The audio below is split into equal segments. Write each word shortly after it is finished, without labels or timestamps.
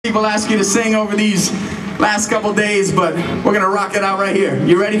people ask you to sing over these last couple days, but we're gonna rock it out right here.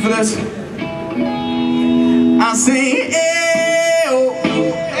 You ready for this? I sing, eh, oh.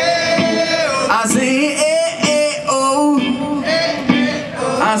 I sing, eh, oh.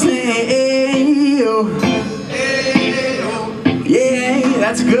 I sing, eh, oh. Yeah,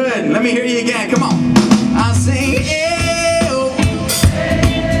 that's good. Let me hear you again. Come on. I sing, eh, oh.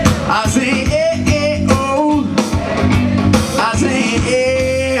 I sing, eh, oh. I sing,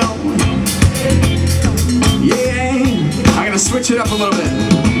 eh, oh. Yeah, I'm gonna switch it up a little bit.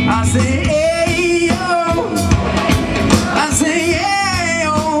 I sing, eh, oh. I sing, eh,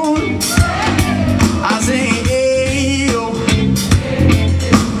 oh. I sing, eh, oh.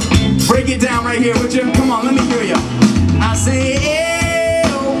 Break it down right here, would you? Come on, let me hear you. I sing, eh,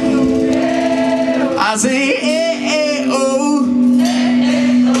 oh. I sing, eh, oh.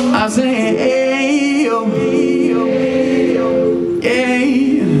 I sing, eh, oh. Yeah,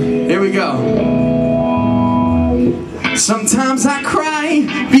 here we go. Sometimes I cry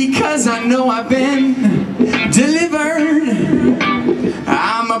because I know I've been delivered.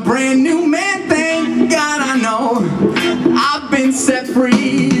 I'm a brand new man, thank God I know I've been set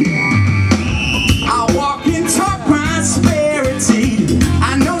free. I walk in talk prosperity.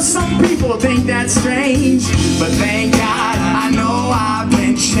 I know some people think that's strange, but thank God I know I've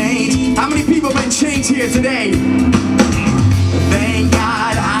been changed. How many people have been changed here today? Thank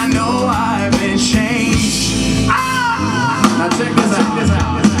God I know I've been changed. Now check this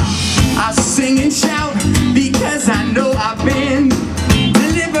out. I sing and shout because I know I've been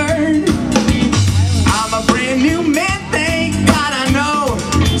delivered. I'm a brand new man, thank God I know.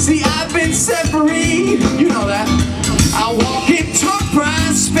 See, I've been set free. You know that. I walk in talk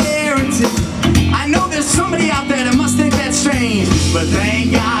prosperity. I know there's somebody out there that must think that's strange, but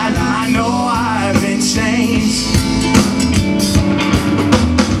thank God I know I've been changed.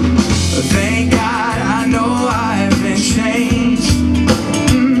 Thank God I know I've been changed.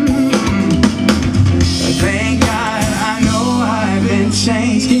 Thank God I know I've been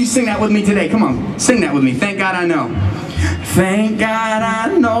changed. Can you sing that with me today? Come on, sing that with me. Thank God I know. Thank God I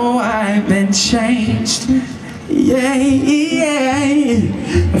know I've been changed. Yeah, yeah.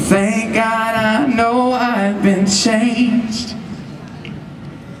 Thank God I know I've been changed.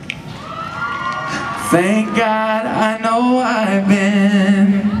 Thank God I know I've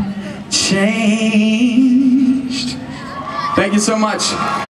been changed. Thank you so much.